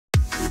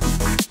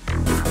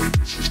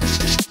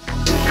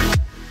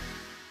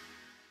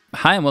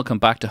Hi and welcome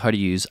back to how to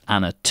use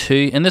Ana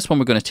 2. In this one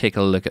we're going to take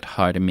a look at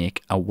how to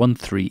make a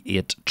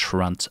 138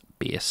 trance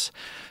bass.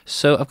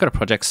 So I've got a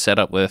project set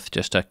up with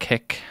just a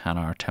kick and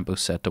our tempo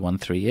set to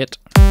 138.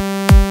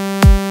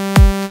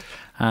 And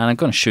I'm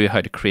going to show you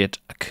how to create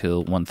a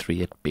cool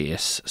 138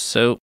 bass.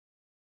 So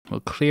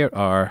we'll clear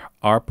our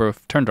ARP, or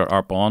turned our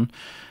ARP on,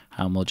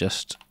 and we'll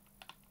just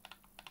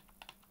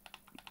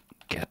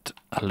get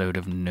a load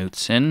of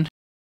notes in.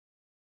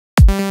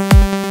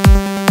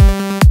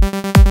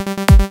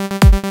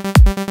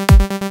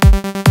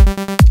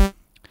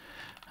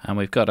 And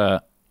we've got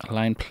a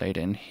line plate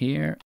in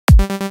here.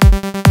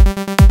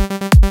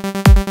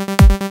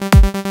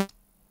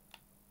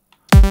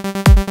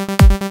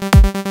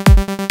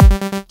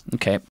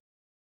 Okay,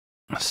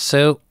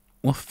 so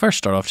we'll first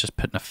start off just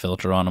putting a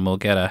filter on, and we'll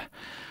get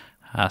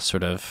a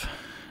sort of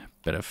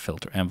bit of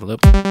filter envelope.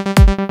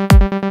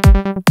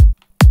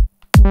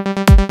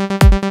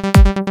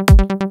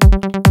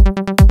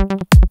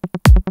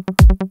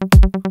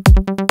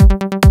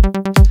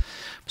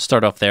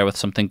 Start off there with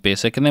something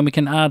basic, and then we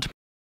can add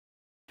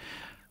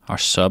our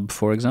sub,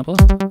 for example.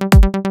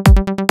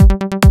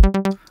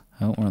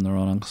 Oh, we're on the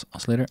wrong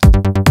oscillator.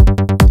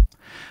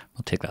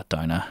 We'll take that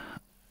down a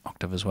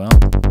octave as well.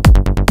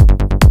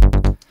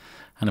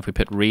 And if we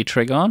put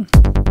retrig on,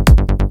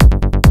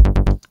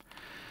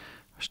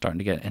 we're starting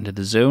to get into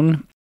the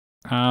zone.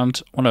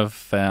 And one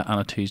of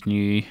Ana 2's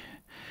new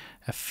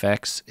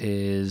effects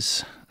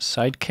is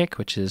Sidekick,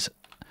 which is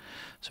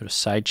sort of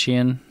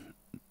sidechain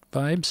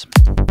vibes.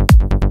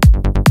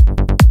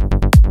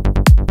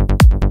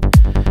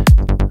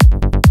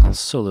 I'll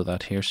solo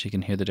that here so you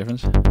can hear the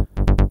difference.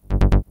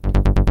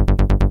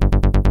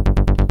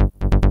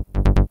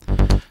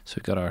 So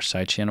we've got our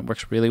sidechain, it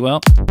works really well.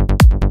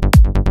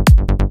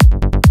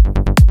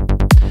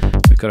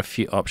 We've got a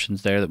few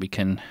options there that we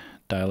can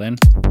dial in,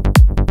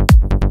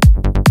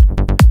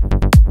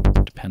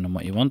 depending on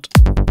what you want.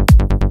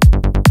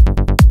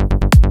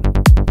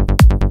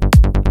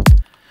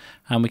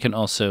 And we can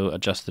also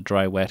adjust the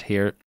dry wet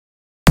here.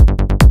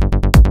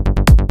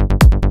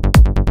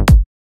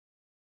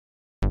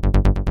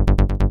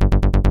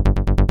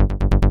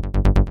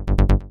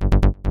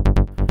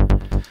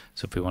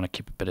 So if we want to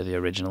keep a bit of the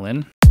original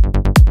in.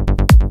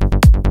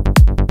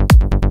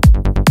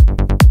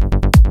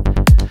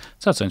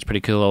 So that sounds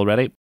pretty cool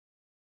already.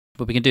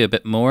 But we can do a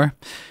bit more.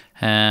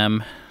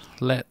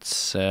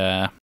 Let's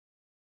add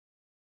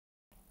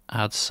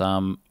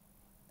some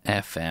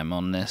FM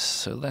on this.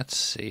 So let's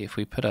see if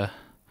we put a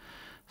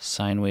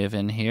sine wave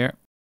in here.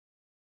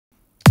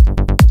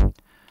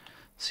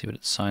 See what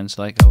it sounds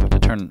like. Oh, we have to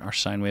turn our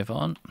sine wave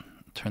on.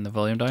 Turn the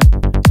volume down.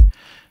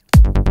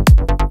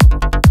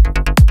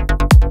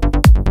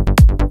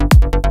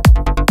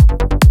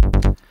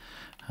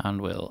 And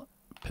we'll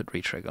put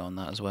retrig on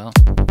that as well.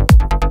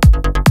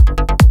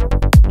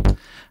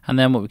 And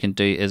then what we can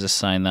do is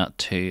assign that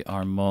to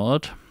our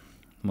mod,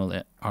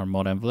 our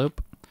mod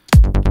envelope.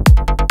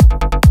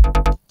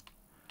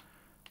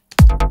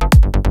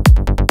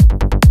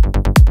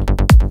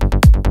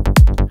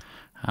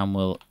 And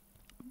we'll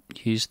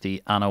use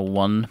the Ana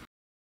 1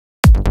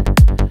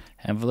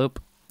 envelope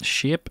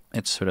shape.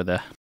 It's sort of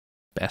the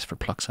best for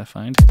plucks, I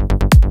find.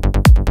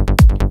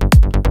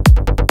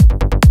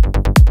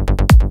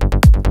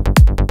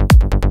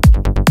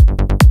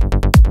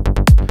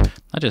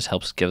 That just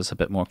helps give us a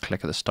bit more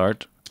click at the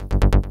start.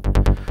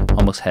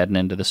 Almost heading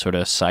into the sort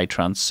of side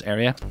trance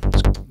area.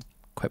 It's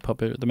quite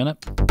popular at the minute.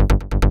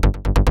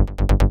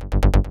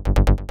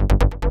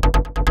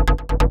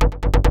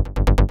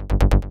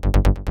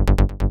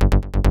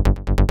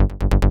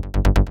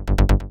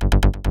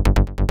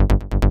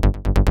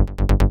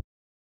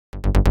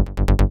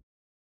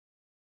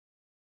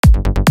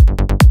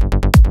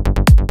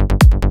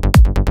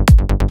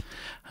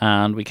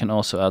 And we can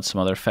also add some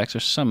other effects.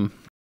 There's some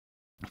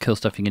cool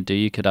stuff you can do.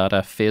 You could add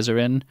a phaser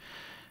in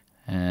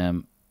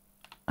and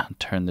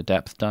turn the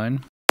depth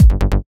down.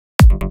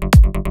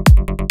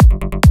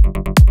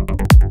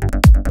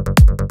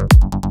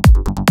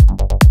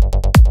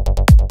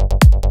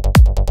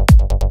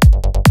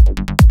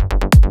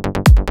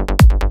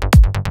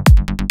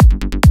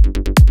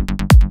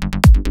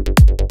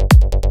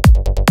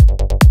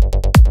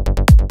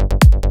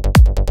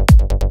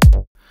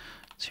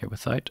 It's here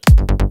without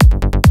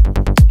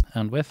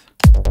and with.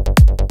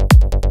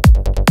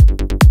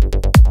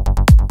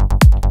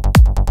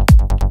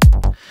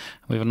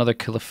 We have another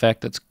cool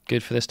effect that's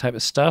good for this type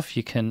of stuff.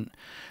 You can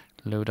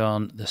load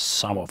on the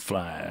summer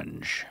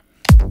flange.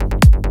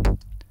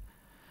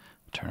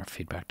 Turn our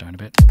feedback down a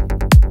bit.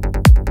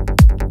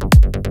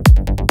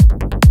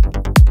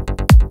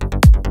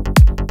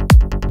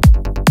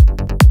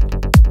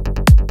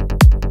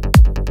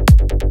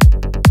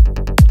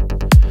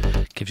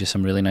 Gives you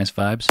some really nice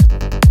vibes.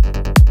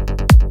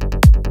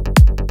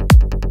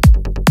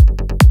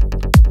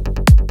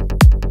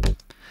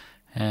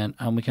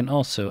 And we can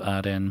also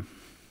add in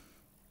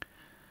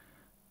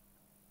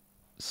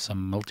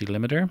some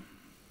multi-limiter.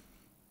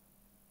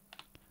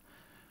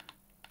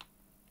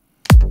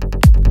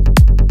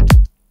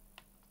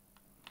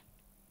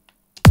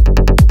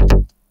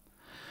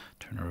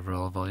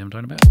 overall volume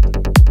down a bit.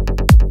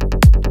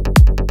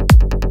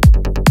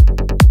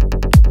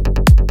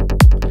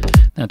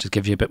 Now just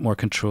gives you a bit more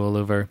control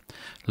over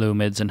low,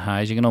 mids and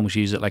highs. You can almost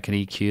use it like an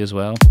EQ as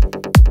well.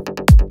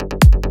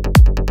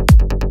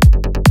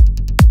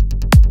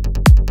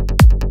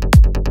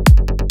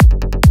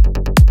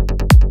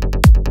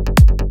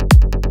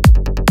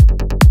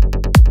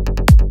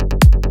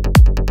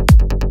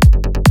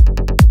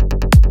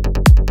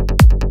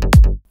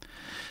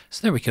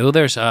 So there we go,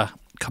 there's a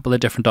couple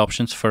of different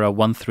options for a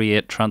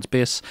 138 trance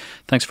bass.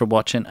 Thanks for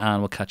watching, and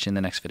we'll catch you in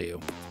the next video.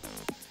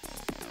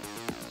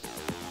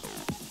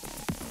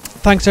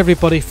 Thanks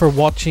everybody for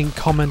watching,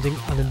 commenting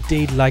and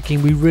indeed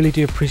liking. We really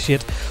do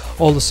appreciate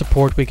all the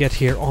support we get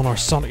here on our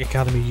Sonic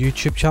Academy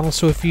YouTube channel.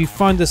 So if you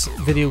found this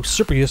video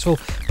super useful,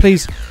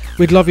 please,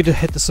 we'd love you to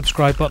hit the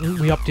subscribe button.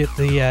 We update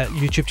the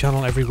YouTube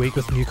channel every week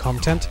with new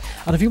content,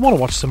 and if you want to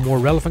watch some more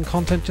relevant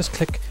content, just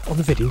click on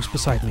the videos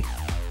beside me.